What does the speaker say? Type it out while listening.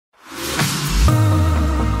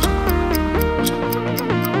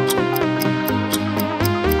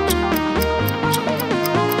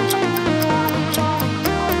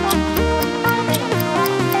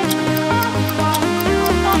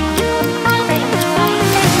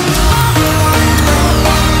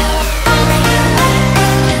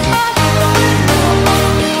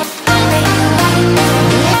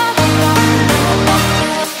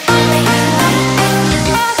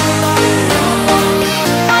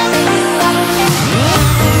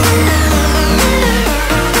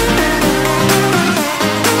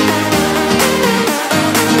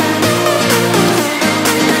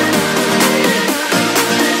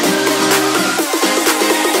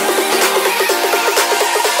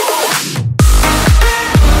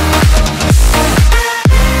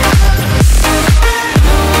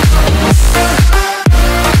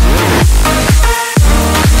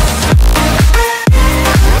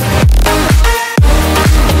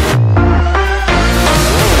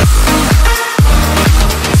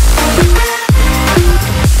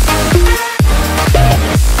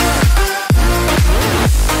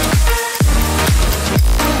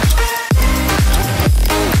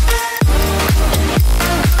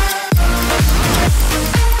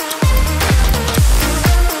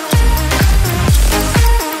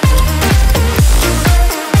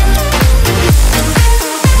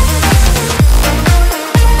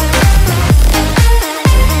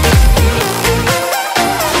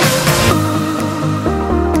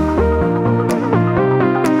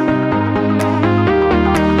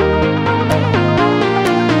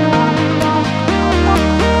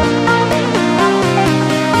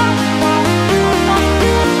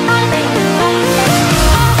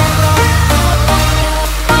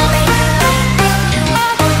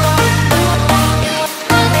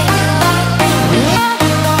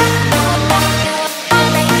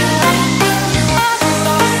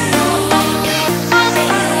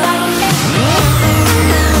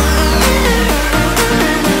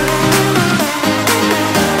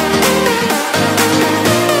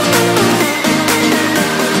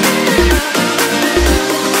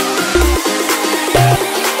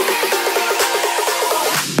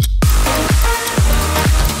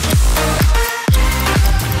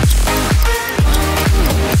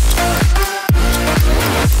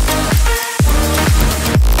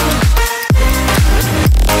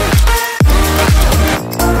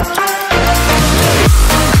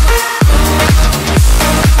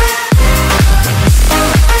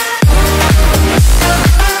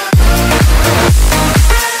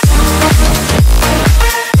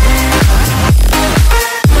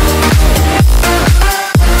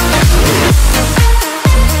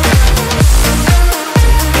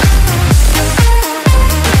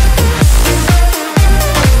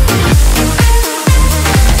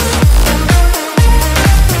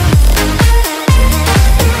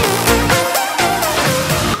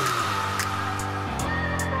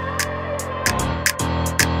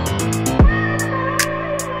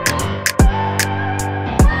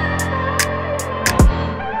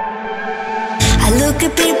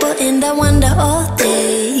look at people and I wonder all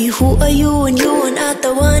day, who are you when you are not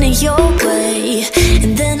the one in your way?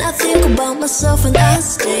 And then I think about myself and I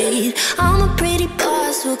state, I'm a pretty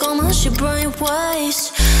boss with all my shit bright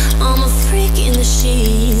waist. I'm a freak in the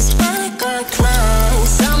sheets, but I got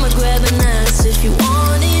class. I'ma grab an ass if you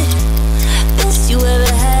want it. Best you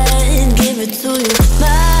ever had, give it to you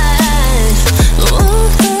fast.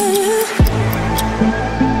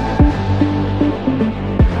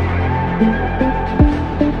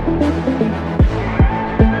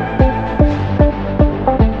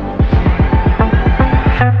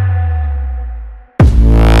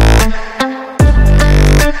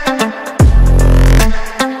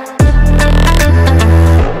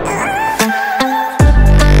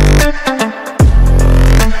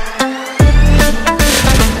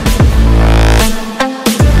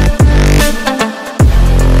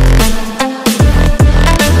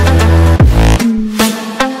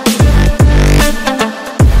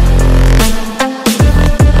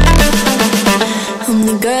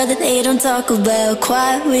 Talk about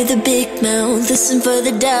quiet with a big mouth. Listen for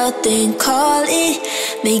the doubt, then call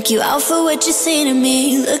it. Make you out for what you say to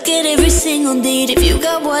me. Look at every single date. If you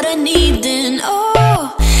got what I need, then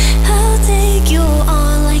oh, I'll take you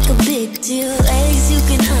on like a big deal. Legs you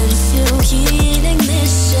can unseal, key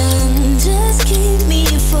ignition. Just keep me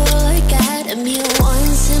full, got a meal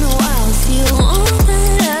once in a while. Feel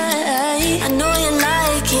alright. I know you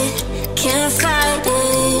like it, can't fight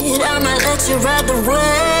it. I might let you ride the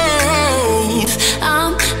wave.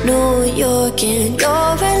 I'm New York and you're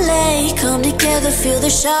LA. Come together, feel the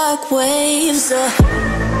shock waves.